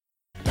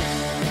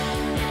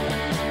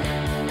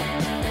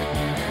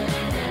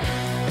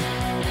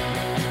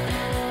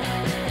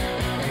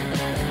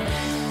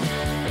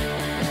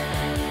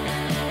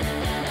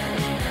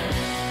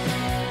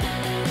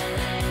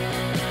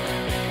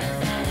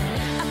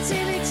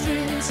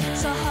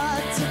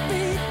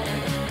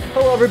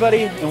Hello,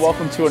 everybody, and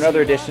welcome to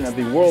another edition of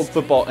the World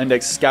Football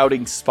Index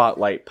Scouting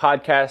Spotlight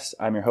podcast.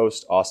 I'm your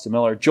host, Austin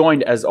Miller,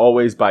 joined as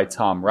always by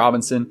Tom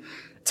Robinson.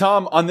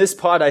 Tom, on this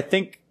pod, I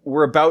think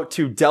we're about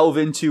to delve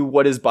into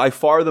what is by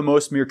far the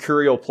most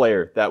mercurial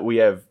player that we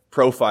have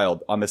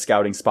profiled on the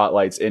Scouting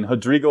Spotlights in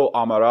Rodrigo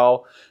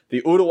Amaral,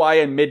 the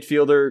Uruguayan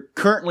midfielder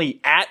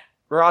currently at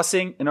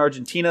Racing in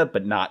Argentina,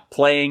 but not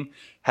playing.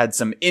 Had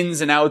some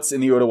ins and outs in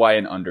the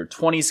Uruguayan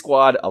under-20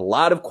 squad, a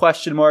lot of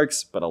question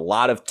marks, but a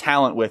lot of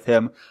talent with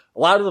him. A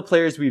lot of the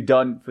players we've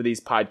done for these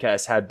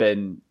podcasts have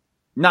been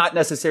not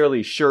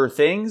necessarily sure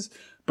things,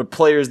 but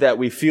players that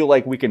we feel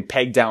like we can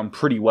peg down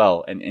pretty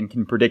well and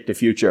can predict the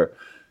future.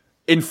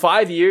 In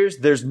 5 years,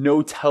 there's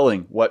no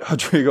telling what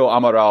Rodrigo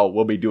Amaral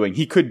will be doing.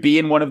 He could be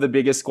in one of the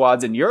biggest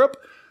squads in Europe,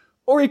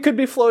 or he could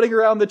be floating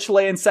around the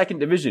Chilean second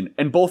division.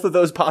 And both of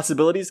those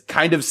possibilities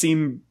kind of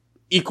seem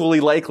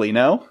equally likely,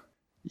 no?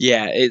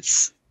 Yeah,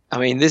 this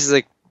is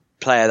a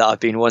player that I've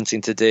been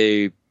wanting to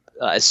do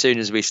as soon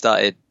as we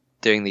started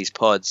doing these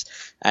pods.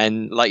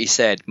 And like you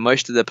said,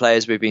 most of the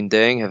players we've been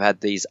doing have had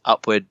these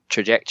upward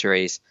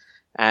trajectories.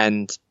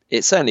 And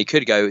it certainly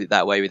could go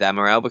that way with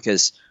Amaral,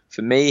 because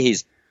for me,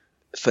 he's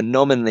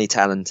phenomenally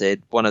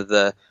talented. One of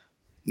the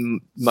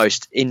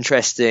most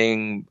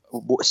interesting,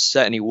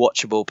 certainly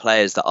watchable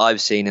players that I've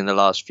seen in the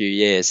last few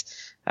years.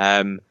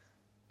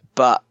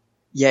 But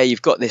yeah,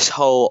 you've got this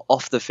whole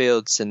off the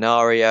field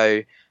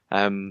scenario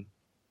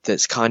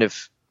that's kind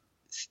of,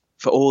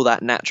 for all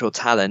that natural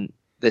talent,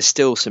 there's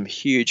still some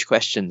huge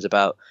questions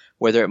about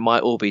whether it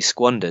might all be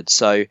squandered.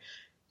 So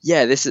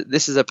yeah, this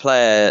is a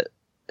player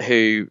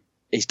who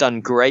he's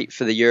done great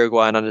for the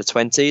Uruguayan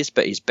under-20s,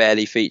 but he's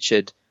barely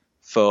featured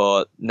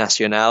for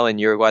Nacional in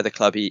Uruguay, the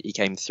club he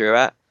came through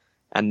at.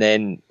 And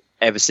then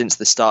ever since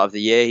the start of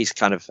the year, he's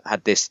kind of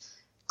had this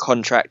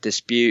contract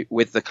dispute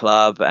with the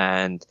club,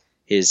 and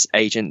his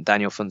agent,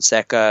 Daniel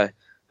Fonseca,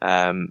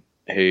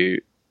 who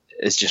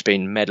has just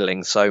been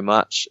meddling so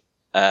much,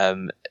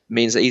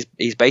 means that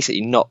he's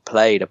basically not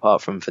played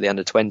apart from for the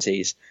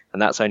under-20s,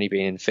 and that's only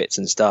been in fits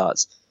and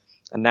starts.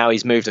 And now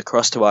he's moved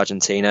across to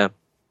Argentina.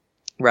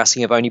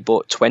 Racing have only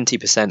bought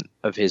 20%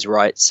 of his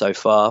rights so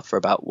far for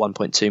about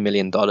 $1.2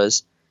 million.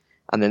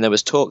 And then there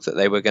was talk that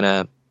they were going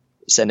to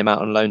send him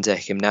out on loan to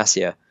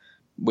Gimnasia,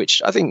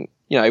 which I think,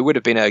 it would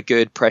have been a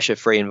good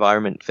pressure-free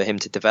environment for him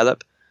to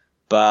develop.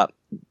 But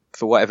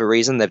for whatever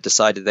reason, they've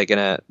decided they're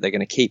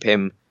gonna keep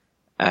him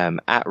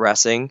at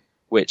Racing,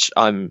 which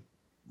I'm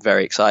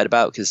very excited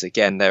about, because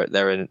again,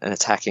 they're an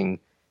attacking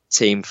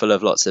team full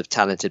of lots of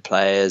talented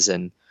players,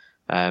 and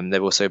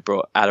they've also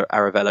brought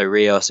Aravelo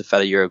Rios, a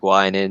fellow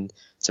Uruguayan, in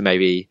to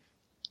maybe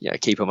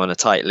keep him on a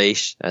tight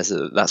leash, as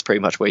that's pretty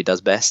much what he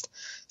does best.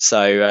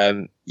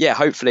 So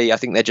hopefully, I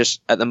think they're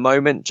just at the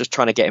moment just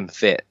trying to get him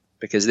fit,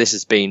 because this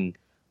has been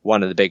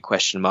one of the big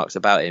question marks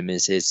about him,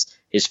 is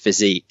his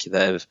physique.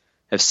 They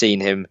have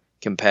seen him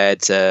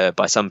compared to,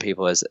 by some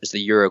people, as the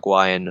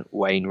Uruguayan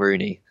Wayne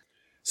Rooney.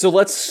 So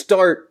let's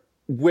start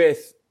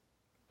with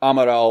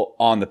Amaral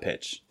on the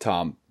pitch,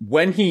 Tom.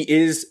 When he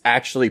is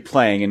actually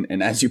playing,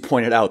 and as you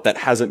pointed out, that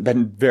hasn't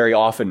been very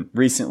often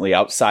recently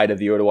outside of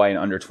the Uruguayan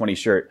under-20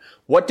 shirt,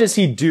 what does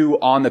he do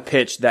on the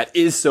pitch that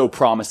is so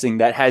promising,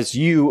 that has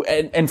you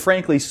and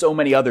frankly so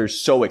many others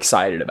so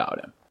excited about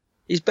him?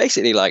 He's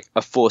basically like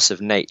a force of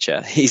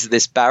nature. He's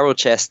this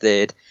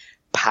barrel-chested,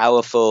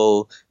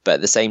 powerful, but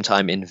at the same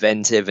time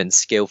inventive and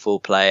skillful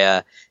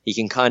player. He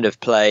can kind of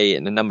play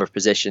in a number of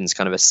positions,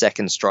 kind of a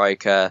second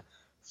striker,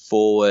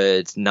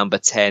 forward, number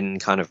 10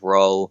 kind of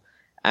role.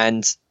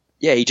 And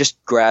yeah, he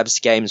just grabs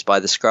games by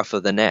the scruff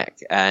of the neck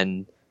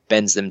and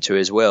bends them to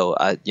his will.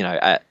 At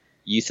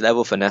youth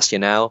level for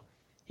Nacional,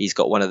 he's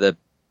got one of the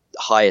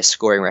highest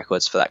scoring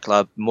records for that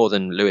club, more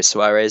than Luis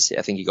Suarez.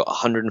 I think he got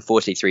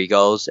 143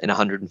 goals in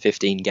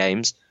 115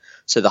 games.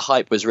 So the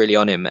hype was really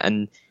on him,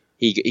 and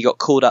he got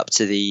called up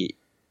to the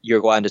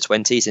Uruguay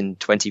under-20s in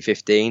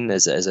 2015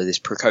 as this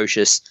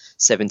precocious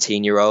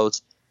 17-year-old,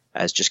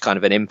 as just kind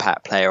of an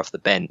impact player off the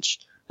bench.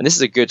 And this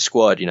is a good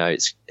squad.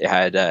 It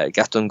had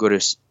Gaston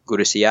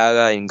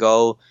Gurusiaga in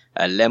goal,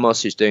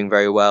 Lemos, who's doing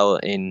very well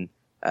in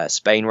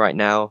Spain right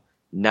now,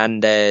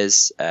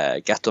 Nandes,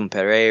 Gaston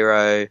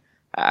Pereiro,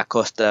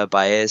 Acosta,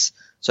 Baez.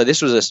 So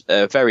this was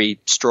a very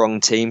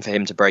strong team for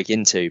him to break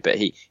into. But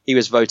he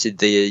was voted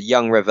the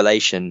young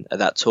revelation at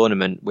that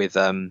tournament with,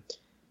 I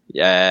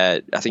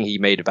think he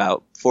made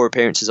about 4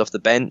 appearances off the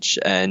bench.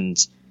 And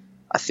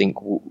I think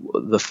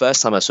the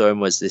first time I saw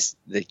him was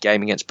the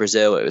game against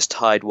Brazil. It was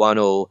tied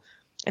 1-1.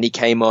 And he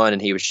came on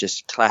and he was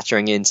just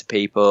clattering into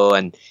people.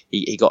 And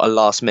he got a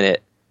last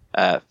minute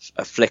a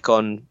flick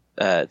on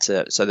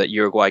so that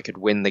Uruguay could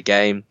win the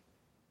game.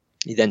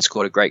 He then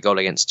scored a great goal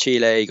against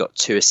Chile. He got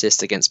 2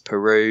 assists against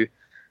Peru.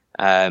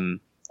 And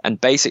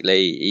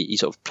basically, he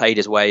sort of played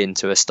his way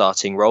into a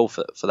starting role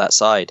for that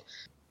side.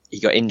 He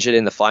got injured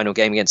in the final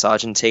game against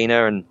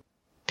Argentina and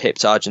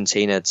pipped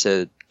Argentina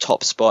to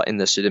top spot in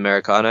the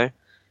Sudamericano.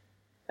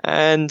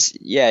 And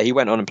yeah, he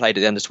went on and played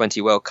at the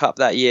Under-20 World Cup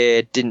that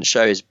year, didn't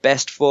show his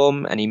best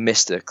form, and he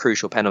missed a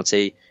crucial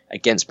penalty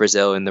against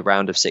Brazil in the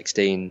round of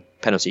 16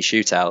 penalty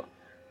shootout.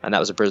 And that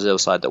was a Brazil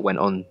side that went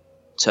on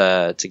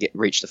to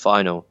reach the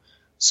final.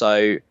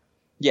 So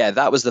yeah,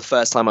 that was the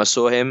first time I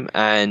saw him,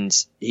 and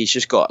he's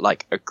just got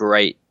like a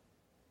great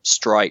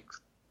strike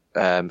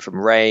from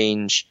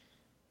range.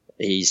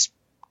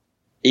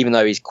 Even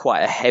though he's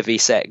quite a heavy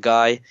set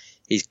guy,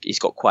 he's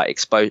got quite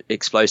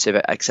explosive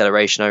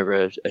acceleration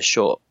over a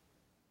short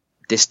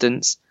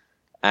distance.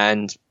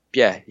 And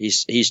yeah,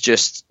 he's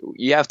just,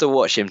 you have to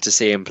watch him to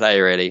see him play,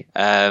 really.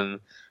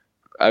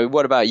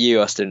 What about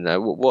you, Austin?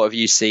 What have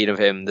you seen of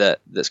him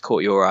that's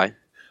caught your eye?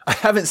 I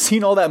haven't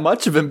seen all that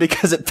much of him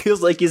because it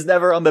feels like he's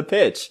never on the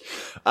pitch.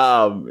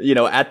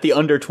 At the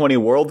Under-20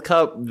 World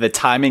Cup, the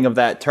timing of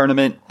that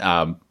tournament,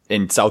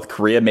 in South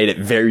Korea made it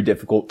very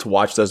difficult to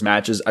watch those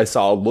matches. I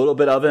saw a little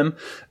bit of him,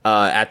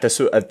 at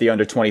the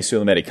Under-20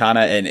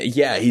 Sudamericana. And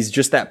yeah, he's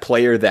just that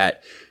player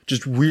that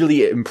just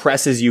really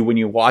impresses you when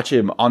you watch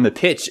him on the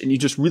pitch, and you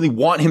just really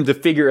want him to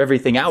figure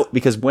everything out,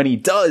 because when he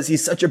does,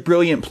 he's such a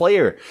brilliant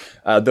player.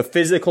 The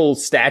physical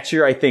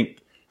stature, I think,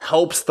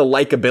 helps the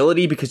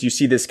likability, because you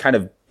see this kind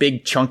of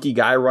big chunky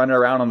guy running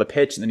around on the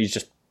pitch, and then he's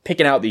just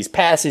picking out these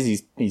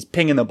passes. He's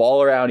pinging the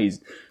ball around.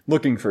 He's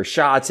looking for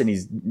shots, and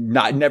he's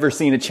never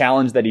seen a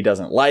challenge that he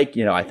doesn't like.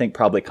 I think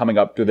probably coming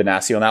up through the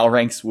Nacional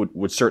ranks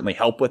would certainly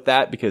help with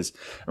that, because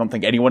I don't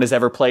think anyone has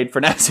ever played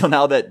for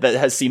Nacional that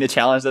has seen a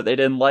challenge that they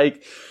didn't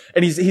like.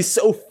 And he's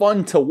so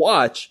fun to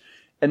watch.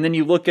 And then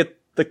you look at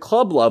the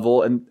club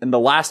level, and the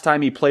last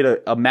time he played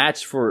a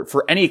match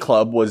for any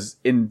club was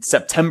in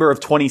September of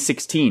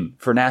 2016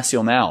 for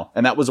Nacional.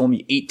 And that was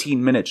only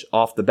 18 minutes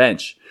off the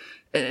bench.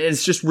 And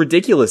it's just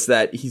ridiculous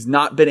that he's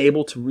not been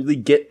able to really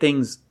get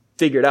things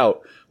figured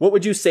out. What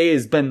would you say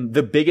has been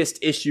the biggest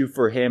issue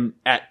for him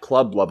at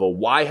club level?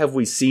 Why have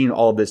we seen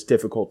all this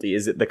difficulty?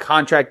 Is it the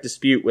contract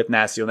dispute with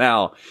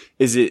Nacional?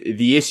 Is it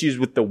the issues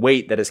with the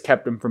weight that has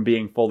kept him from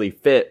being fully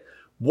fit?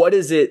 What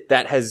is it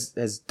that has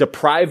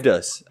deprived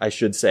us, I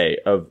should say,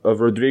 of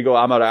Rodrigo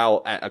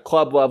Amaral at a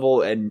club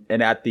level and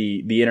at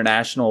the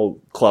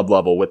international club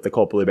level with the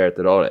Copa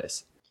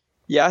Libertadores?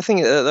 Yeah, I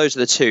think those are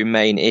the two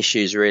main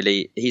issues,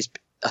 really.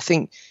 I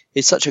think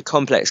it's such a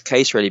complex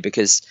case, really,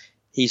 because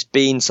he's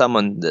been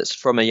someone that's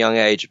from a young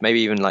age, maybe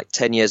even like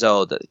 10 years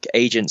old, that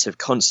agents have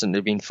constantly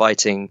been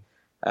fighting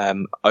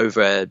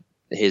over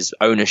his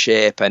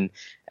ownership, and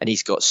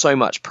he's got so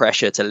much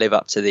pressure to live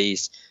up to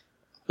these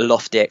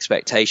lofty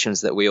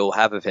expectations that we all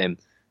have of him.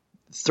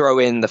 Throw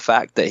in the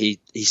fact that he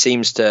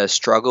seems to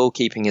struggle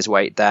keeping his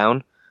weight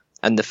down,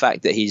 and the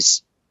fact that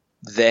he's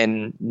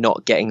then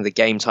not getting the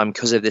game time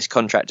because of this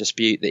contract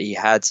dispute that he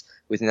had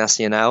with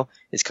Nacional.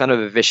 It's kind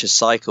of a vicious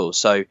cycle.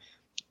 So,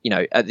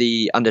 at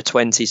the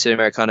Under-20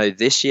 Sudamericano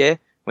this year,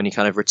 when he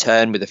kind of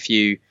returned with a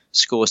few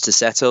scores to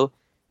settle,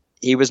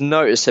 he was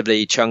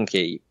noticeably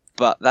chunky,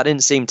 but that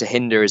didn't seem to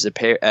hinder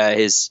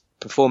his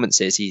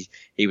performances.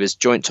 He was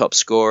joint top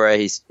scorer.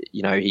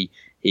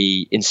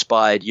 He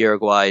inspired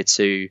Uruguay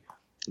to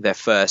their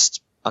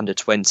first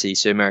Under-20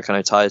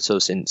 Sudamericano title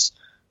since,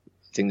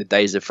 I think, the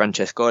days of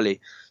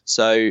Francescoli.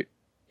 So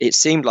it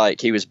seemed like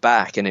he was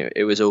back and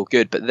it was all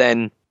good. But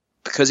then,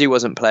 because he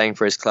wasn't playing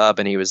for his club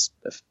and he was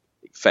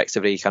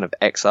effectively kind of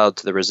exiled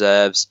to the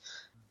reserves,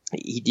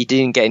 he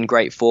didn't get in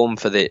great form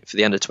for the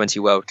Under-20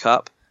 World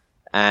Cup.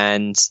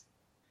 And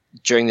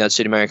during the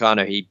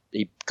Sudamericano,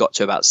 he got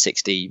to about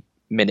 60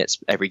 minutes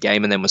every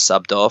game and then was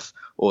subbed off,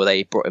 or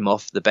they brought him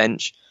off the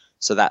bench.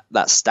 So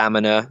that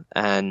stamina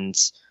and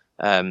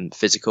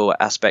physical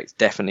aspect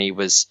definitely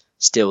was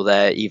still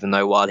there, even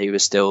though while he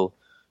was doing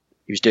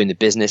the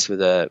business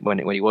with when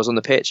he was on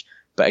the pitch.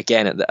 But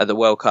again, at the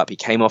World Cup, he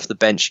came off the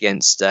bench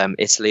against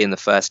Italy in the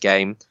first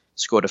game,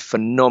 scored a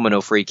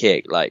phenomenal free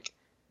kick. Like,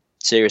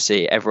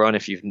 seriously, everyone,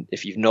 if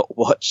you've not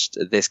watched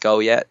this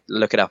goal yet,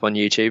 look it up on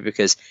YouTube,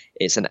 because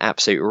it's an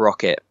absolute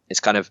rocket. It's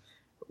kind of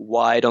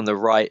wide on the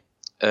right,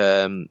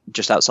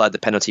 just outside the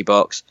penalty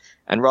box,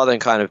 and rather than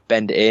kind of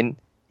bend it in,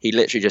 he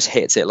literally just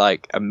hits it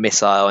like a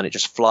missile, and it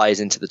just flies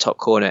into the top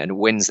corner and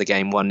wins the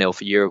game 1-0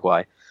 for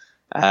Uruguay.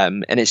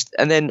 And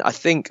then I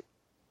think,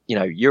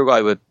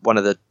 Uruguay were one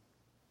of the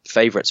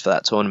favourites for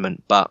that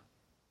tournament, but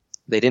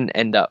they didn't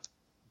end up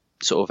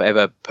sort of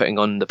ever putting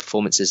on the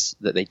performances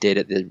that they did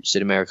at the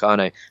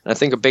Sudamericano. And I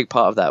think a big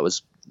part of that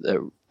was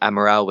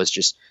Amaral was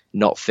just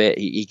not fit.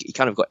 He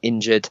kind of got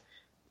injured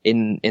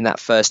in that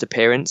first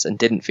appearance and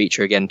didn't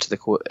feature again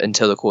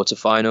until the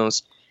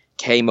quarterfinals.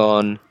 Came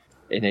on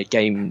in a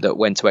game that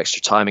went to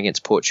extra time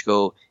against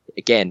Portugal.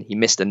 Again, he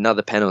missed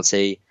another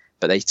penalty,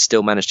 but they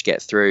still managed to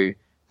get through.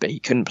 But he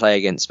couldn't play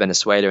against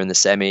Venezuela in the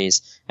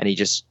semis, and he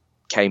just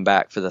came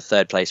back for the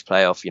third place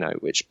playoff,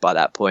 which by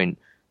that point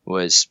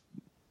was,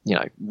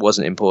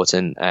 wasn't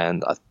important,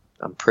 and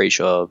I'm pretty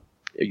sure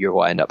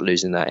Uruguay ended up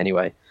losing that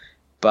anyway.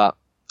 But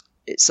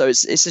it's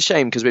a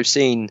shame, because we've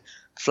seen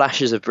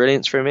flashes of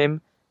brilliance from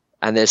him,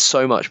 and there's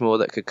so much more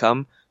that could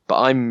come. But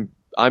I'm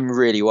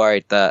really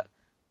worried that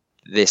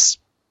this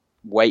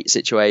weight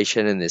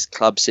situation and this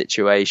club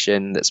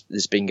situation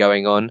that's been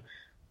going on,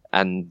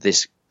 and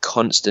this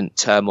constant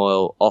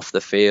turmoil off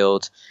the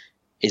field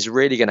is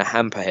really going to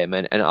hamper him.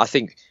 And I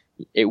think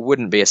it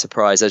wouldn't be a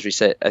surprise, as you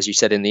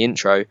said in the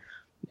intro,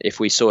 if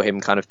we saw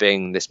him kind of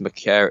being this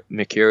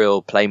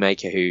mercurial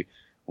playmaker who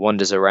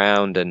wanders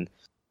around and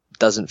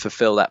doesn't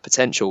fulfill that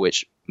potential,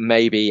 which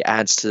maybe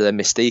adds to the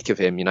mystique of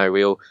him.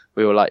 We all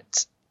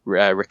liked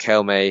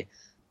Riquelme,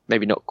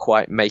 maybe not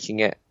quite making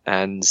it,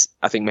 and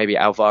I think maybe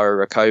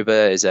Alvaro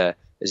Recoba is a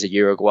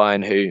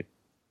Uruguayan who,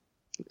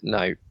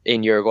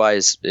 in Uruguay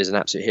is an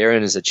absolute hero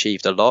and has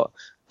achieved a lot,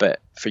 but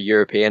for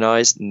European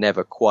eyes,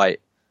 never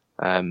quite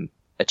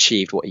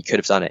achieved what he could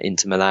have done at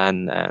Inter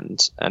Milan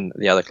and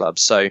the other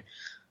clubs. So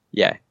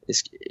yeah,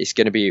 it's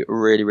going to be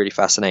really, really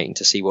fascinating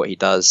to see what he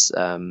does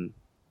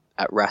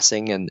at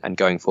Racing and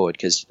going forward,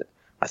 because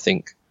I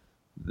think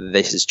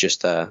this is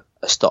just a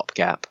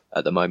stopgap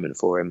at the moment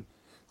for him.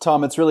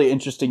 Tom, it's really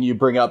interesting you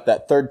bring up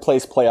that third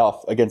place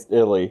playoff against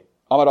Italy.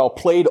 Amaral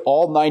played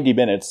all 90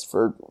 minutes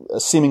for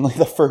seemingly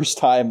the first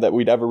time that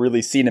we'd ever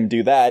really seen him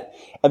do that.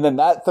 And then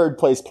that third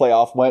place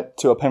playoff went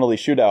to a penalty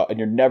shootout, and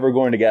you're never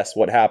going to guess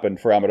what happened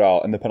for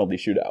Amaral in the penalty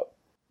shootout.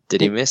 Did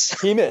he miss?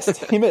 He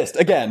missed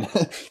again.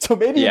 So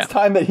maybe It's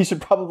time that he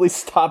should probably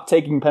stop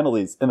taking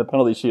penalties in the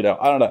penalty shootout.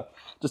 I don't know.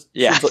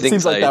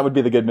 Seems like that would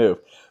be the good move.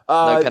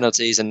 No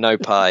penalties and no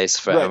pies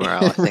for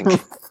Amaral, I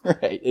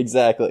think. Right,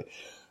 exactly.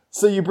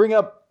 So you bring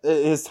up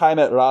his time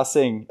at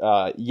Racing,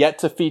 yet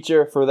to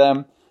feature for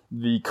them.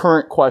 The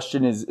current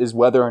question is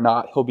whether or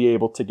not he'll be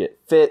able to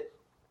get fit.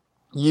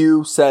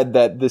 You said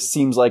that this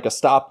seems like a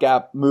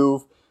stopgap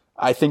move.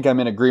 I think I'm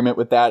in agreement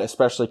with that,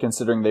 especially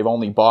considering they've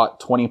only bought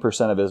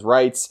 20% of his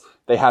rights.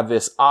 They have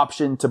this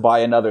option to buy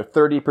another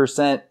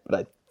 30%, but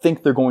I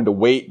think they're going to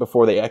wait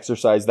before they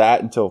exercise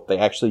that until they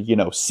actually,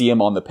 see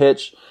him on the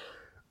pitch.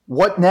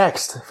 What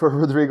next for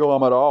Rodrigo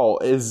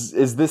Amaral?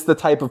 Is this the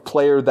type of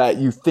player that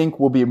you think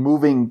will be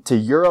moving to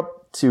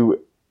Europe,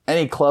 to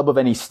any club of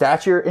any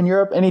stature in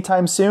Europe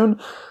anytime soon?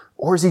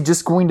 Or is he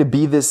just going to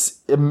be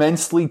this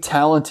immensely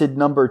talented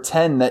number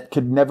 10 that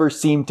could never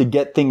seem to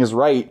get things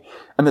right,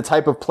 and the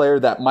type of player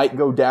that might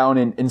go down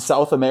in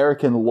South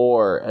American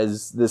lore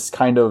as this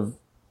kind of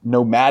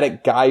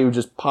nomadic guy who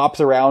just pops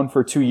around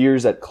for 2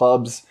 years at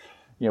clubs,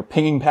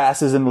 pinging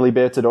passes in the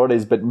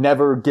Libertadores, but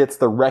never gets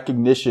the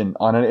recognition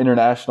on an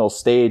international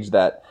stage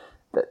that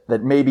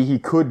maybe he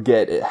could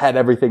get had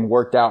everything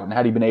worked out and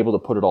had he been able to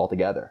put it all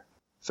together?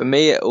 For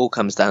me, it all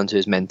comes down to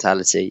his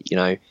mentality.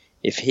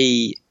 If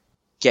he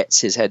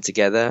gets his head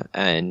together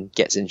and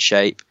gets in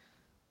shape,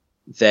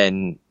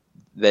 then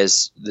the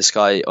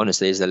sky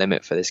honestly is the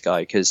limit for this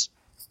guy, because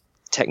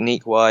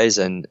technique wise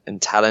and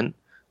talent,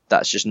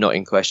 that's just not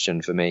in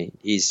question for me.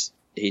 He's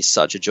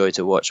such a joy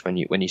to watch when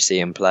you see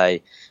him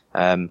play.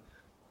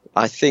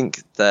 I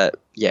think that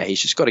he's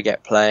just got to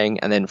get playing,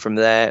 and then from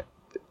there,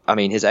 I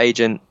mean, his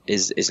agent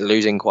is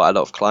losing quite a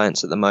lot of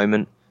clients at the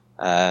moment,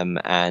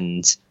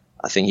 and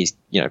I think he's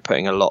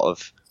putting a lot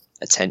of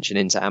attention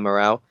into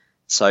Amaral.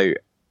 So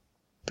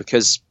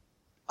because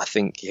I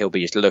think he'll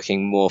be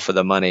looking more for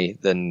the money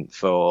than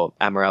for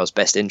Amaral's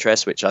best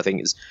interest, which I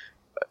think is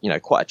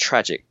quite a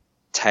tragic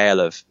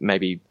tale of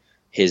maybe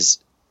his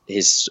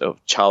sort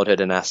of childhood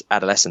and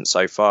adolescence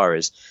so far,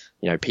 is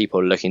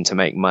people looking to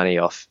make money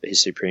off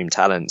his supreme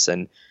talents,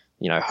 and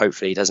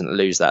hopefully he doesn't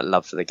lose that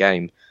love for the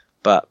game.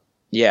 But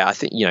I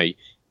think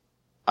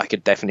I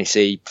could definitely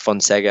see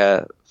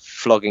Fonseca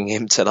flogging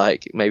him to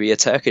like maybe a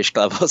Turkish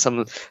club or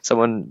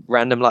someone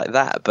random like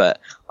that. But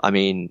I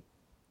mean,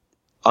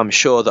 I'm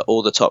sure that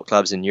all the top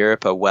clubs in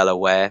Europe are well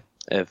aware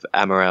of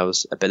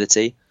Amaral's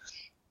ability,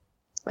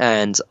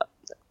 and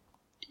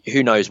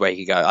who knows where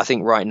he could go. I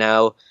think right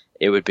now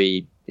it would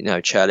be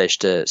churlish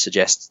to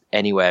suggest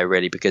anywhere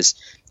really, because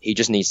he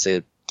just needs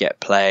to get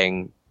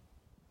playing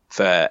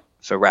for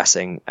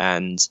Racing,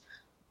 and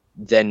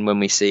then when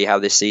we see how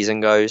this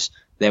season goes,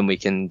 then we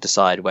can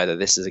decide whether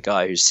this is a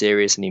guy who's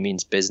serious and he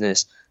means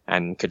business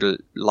and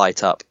could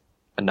light up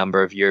a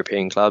number of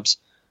European clubs,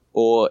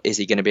 or is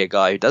he going to be a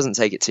guy who doesn't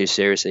take it too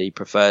seriously,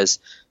 prefers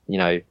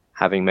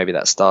having maybe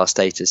that star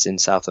status in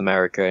South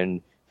America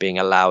and being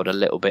allowed a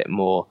little bit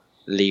more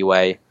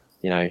leeway,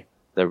 the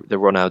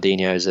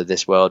Ronaldinhos of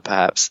this world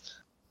perhaps.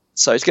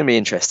 So it's going to be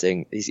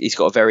interesting. He's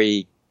got a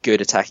very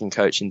good attacking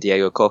coach in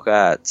Diego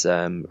Coca at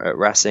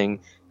Racing.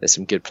 There's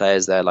some good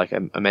players there, like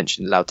I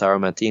mentioned, Lautaro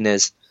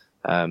Martinez,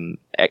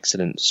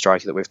 excellent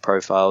striker that we've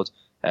profiled.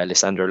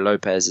 Lisandro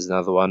Lopez is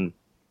another one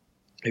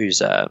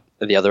who's at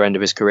the other end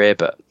of his career,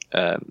 but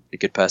a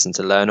good person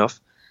to learn off.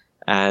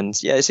 And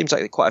it seems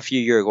like quite a few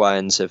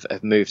Uruguayans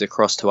have moved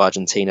across to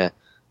Argentina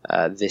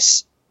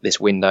this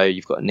window.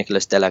 You've got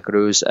Nicolas de la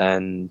Cruz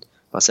and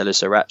Marcelo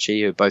Sarachi,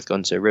 who have both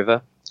gone to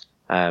River.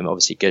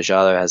 Obviously,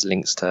 Gallardo has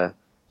links to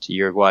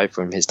Uruguay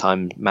from his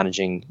time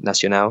managing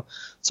Nacional.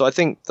 So I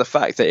think the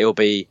fact that it'll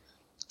be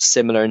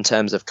similar in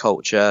terms of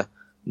culture,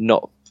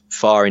 not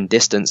far in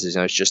distance,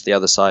 it's just the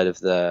other side of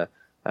the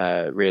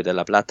Rio de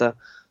la Plata.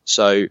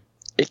 So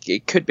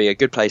it could be a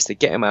good place to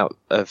get him out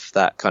of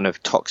that kind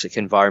of toxic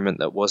environment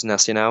that was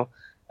Nacional,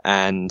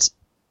 and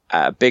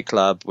at a big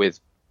club with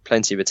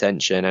plenty of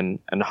attention and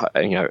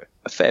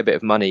a fair bit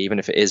of money, even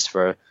if it is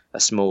for a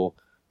small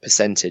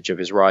percentage of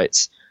his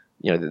rights.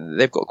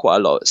 They've got quite a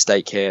lot at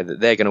stake here, that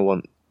they're going to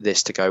want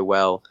this to go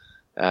well.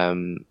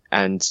 And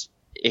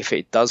if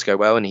it does go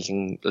well and he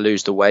can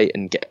lose the weight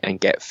and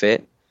get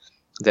fit,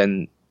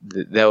 then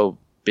they'll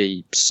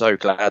be so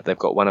glad they've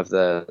got one of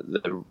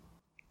the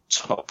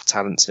top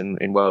talents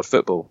in world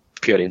football,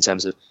 purely in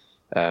terms of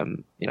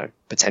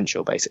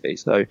potential, basically.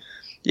 So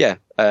yeah,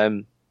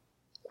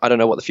 I don't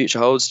know what the future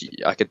holds.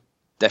 I could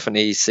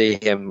definitely see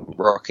him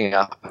rocking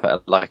up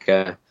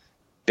at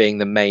being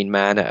the main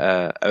man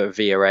at a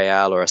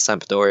Villarreal or a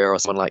Sampdoria or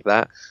someone like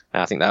that.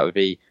 And I think that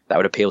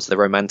would appeal to the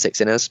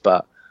romantics in us.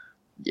 But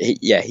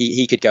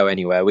he could go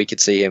anywhere. We could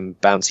see him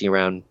bouncing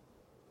around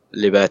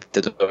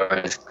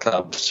Libertadores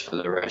clubs for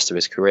the rest of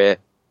his career.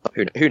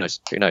 Who knows?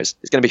 Who knows?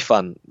 It's going to be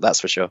fun,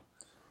 that's for sure.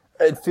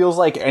 It feels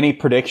like any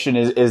prediction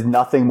is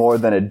nothing more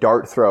than a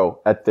dart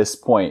throw at this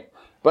point.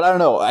 But I don't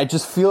know. I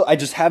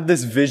just have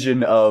this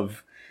vision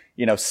of,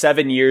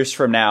 7 years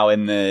from now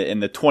in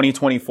the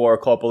 2024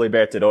 Copa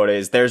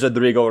Libertadores, there's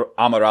Rodrigo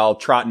Amaral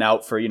trotting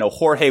out for,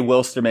 Jorge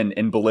Wilstermann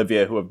in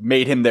Bolivia, who have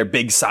made him their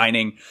big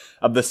signing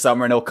of the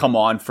summer, and he'll come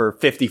on for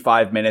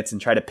 55 minutes and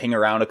try to ping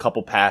around a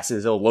couple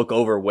passes. He'll look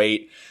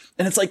overweight.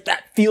 And it's like,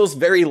 that feels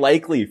very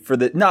likely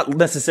not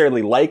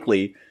necessarily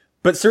likely,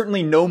 but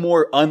certainly no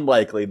more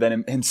unlikely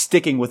than him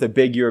sticking with a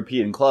big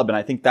European club. And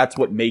I think that's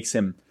what makes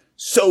him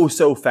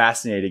so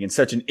fascinating and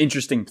such an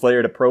interesting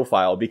player to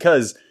profile,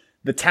 because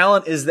the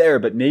talent is there,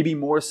 but maybe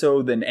more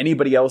so than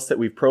anybody else that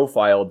we've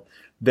profiled,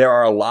 there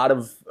are a lot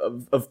of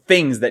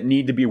things that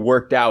need to be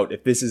worked out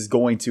if this is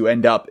going to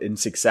end up in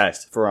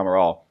success for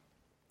Amaral.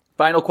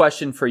 Final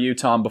question for you,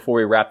 Tom, before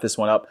we wrap this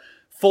one up.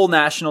 Full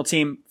national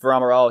team for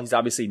Amaral. He's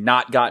obviously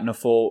not gotten a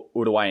full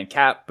Uruguayan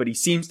cap, but he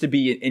seems to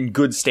be in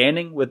good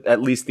standing with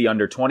at least the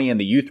under 20 and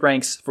the youth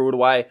ranks for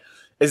Uruguay.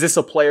 Is this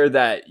a player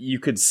that you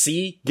could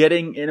see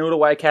getting an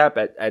Uruguay cap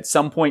at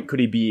some point? Could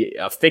he be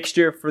a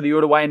fixture for the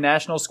Uruguayan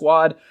national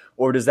squad,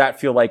 or does that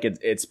feel like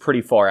it's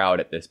pretty far out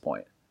at this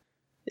point?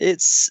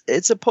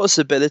 It's a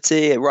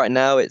possibility. Right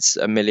now, it's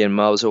a million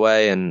miles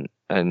away, and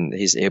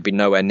he'll be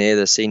nowhere near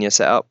the senior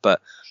setup.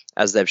 But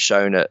as they've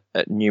shown at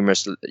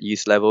numerous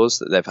youth levels,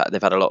 that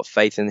they've had a lot of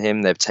faith in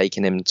him. They've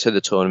taken him to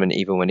the tournament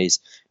even when he's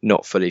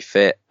not fully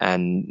fit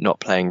and not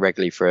playing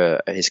regularly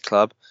for his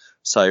club.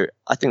 So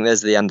I think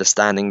there's the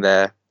understanding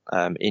there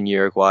in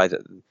Uruguay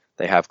that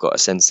they have got a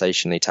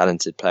sensationally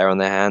talented player on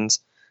their hands.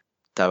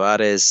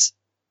 Tavares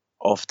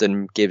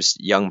often gives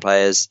young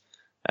players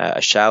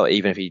a shout,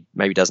 even if he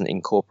maybe doesn't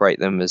incorporate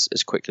them as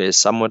quickly as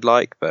some would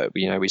like. But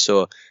we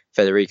saw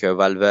Federico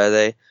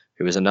Valverde,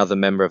 who was another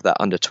member of that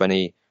under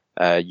 20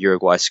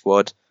 Uruguay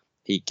squad,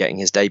 he getting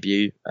his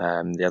debut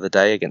the other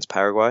day against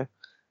Paraguay,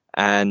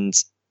 and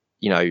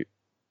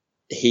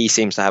he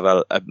seems to have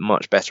a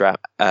much better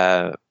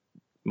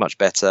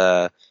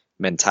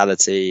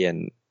mentality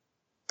and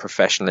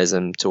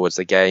professionalism towards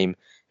the game.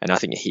 And I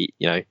think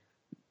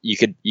you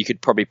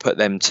could probably put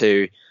them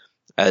two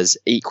as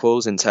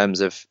equals in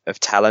terms of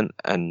talent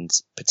and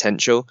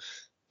potential.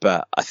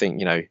 But I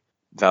think,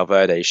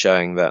 Valverde is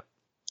showing that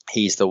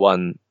he's the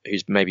one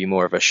who's maybe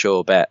more of a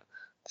sure bet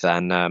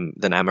than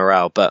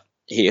Amaral. But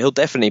he'll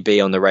definitely be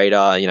on the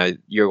radar.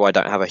 Uruguay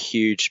don't have a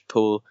huge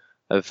pool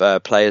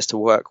of players to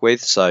work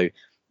with, so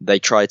they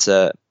try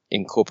to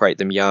incorporate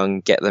them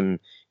young, getting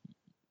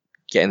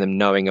them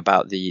knowing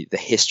about the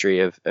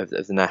history of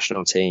the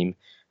national team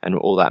and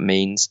all that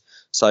means.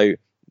 So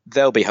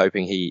they'll be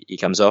hoping he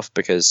comes off,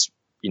 because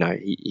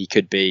he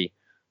could be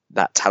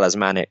that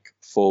talismanic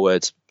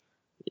forward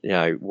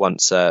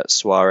once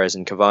Suarez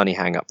and Cavani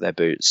hang up their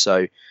boots.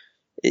 So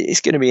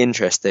it's going to be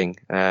interesting.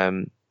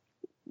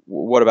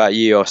 What about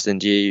you, Austin?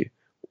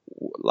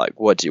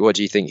 What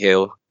do you think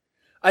he'll?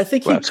 I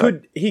think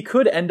he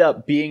could end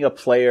up being a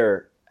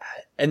player.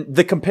 And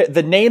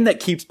the name that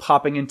keeps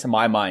popping into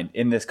my mind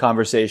in this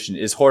conversation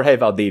is Jorge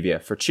Valdivia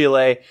for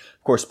Chile.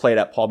 Of course, played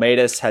at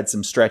Palmeiras, had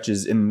some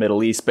stretches in the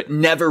Middle East, but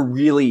never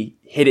really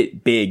hit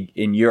it big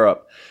in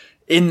Europe.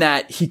 In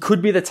that he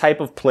could be the type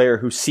of player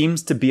who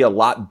seems to be a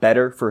lot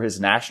better for his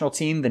national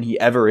team than he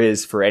ever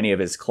is for any of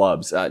his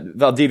clubs.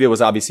 Valdivia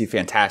was obviously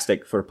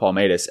fantastic for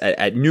Palmeiras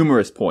at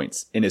numerous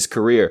points in his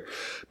career,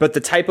 but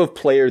the type of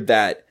player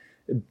that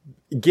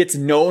gets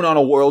known on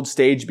a world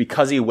stage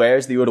because he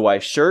wears the Uruguay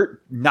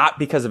shirt, not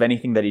because of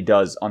anything that he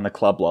does on the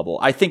club level.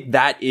 I think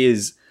that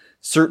is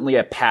certainly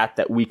a path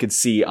that we could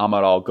see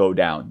Amaral go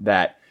down,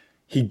 that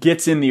he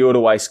gets in the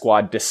Uruguay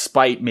squad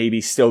despite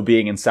maybe still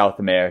being in South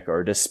America,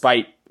 or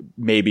despite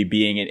maybe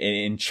being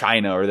in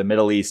China or the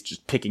Middle East,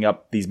 just picking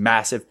up these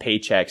massive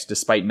paychecks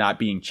despite not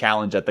being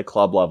challenged at the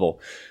club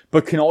level,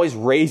 but can always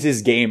raise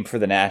his game for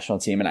the national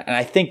team. And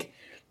I think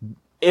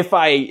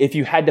if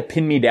you had to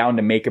pin me down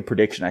to make a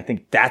prediction, I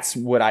think that's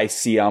what I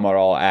see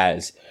Amaral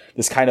as.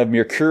 This kind of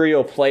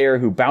mercurial player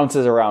who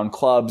bounces around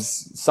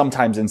clubs,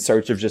 sometimes in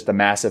search of just a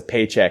massive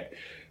paycheck,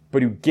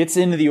 but who gets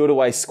into the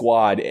Uruguay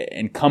squad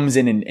and comes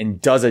in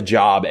and does a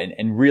job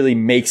and really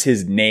makes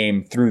his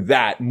name through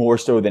that more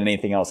so than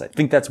anything else. I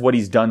think that's what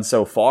he's done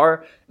so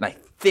far, and I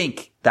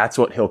think that's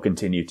what he'll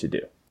continue to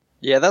do.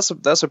 Yeah, that's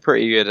a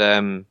pretty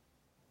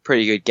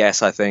good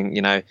guess. I think,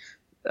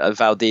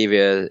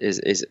 Valdivia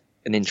is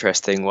an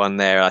interesting one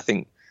there. I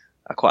think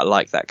I quite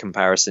like that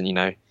comparison.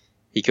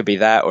 He could be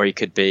that, or he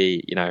could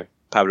be,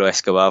 Pablo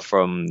Escobar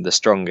from The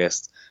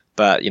Strongest.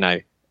 But,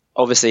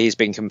 obviously he's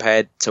been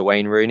compared to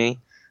Wayne Rooney,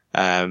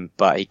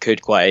 but he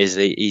could quite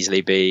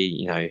easily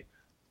be,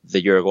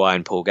 the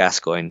Uruguayan Paul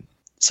Gascoigne.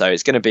 So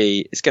it's going to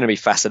be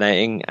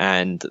fascinating,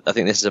 and I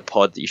think this is a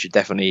pod that you should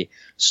definitely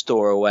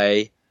store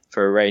away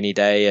for a rainy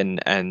day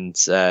and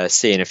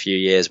see in a few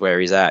years where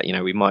he's at.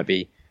 We might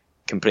be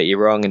completely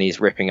wrong and he's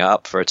ripping it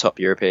up for a top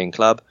European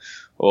club,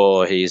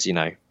 or he's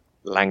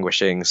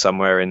languishing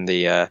somewhere in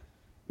the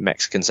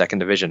Mexican second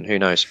division. Who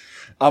knows?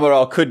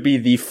 Amaral could be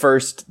the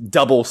first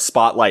double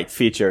spotlight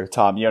feature.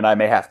 Tom, you and I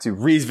may have to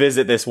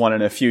revisit this one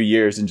in a few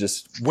years and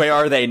just, where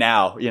are they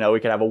now? We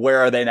can have a where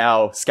are they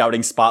now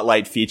scouting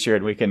spotlight feature,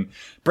 and we can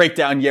break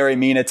down Yerry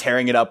Mina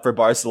tearing it up for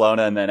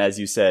Barcelona, and then, as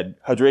you said,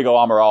 Rodrigo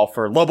Amaral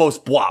for Lobos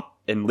Buap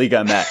in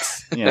Liga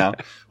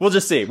MX. We'll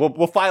just see.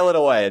 We'll file it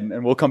away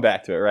and we'll come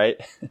back to it,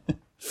 right?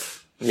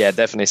 Yeah,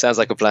 definitely. Sounds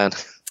like a plan.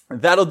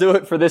 That'll do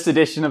it for this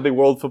edition of the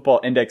World Football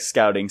Index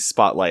Scouting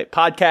Spotlight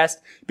podcast.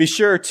 Be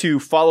sure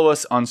to follow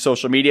us on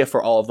social media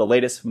for all of the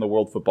latest from the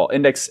World Football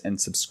Index, and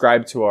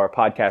subscribe to our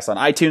podcast on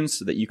iTunes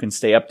so that you can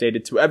stay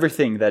updated to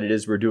everything that it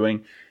is we're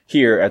doing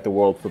here at the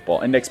World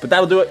Football Index. But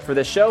that'll do it for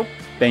this show.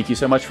 Thank you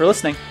so much for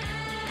listening.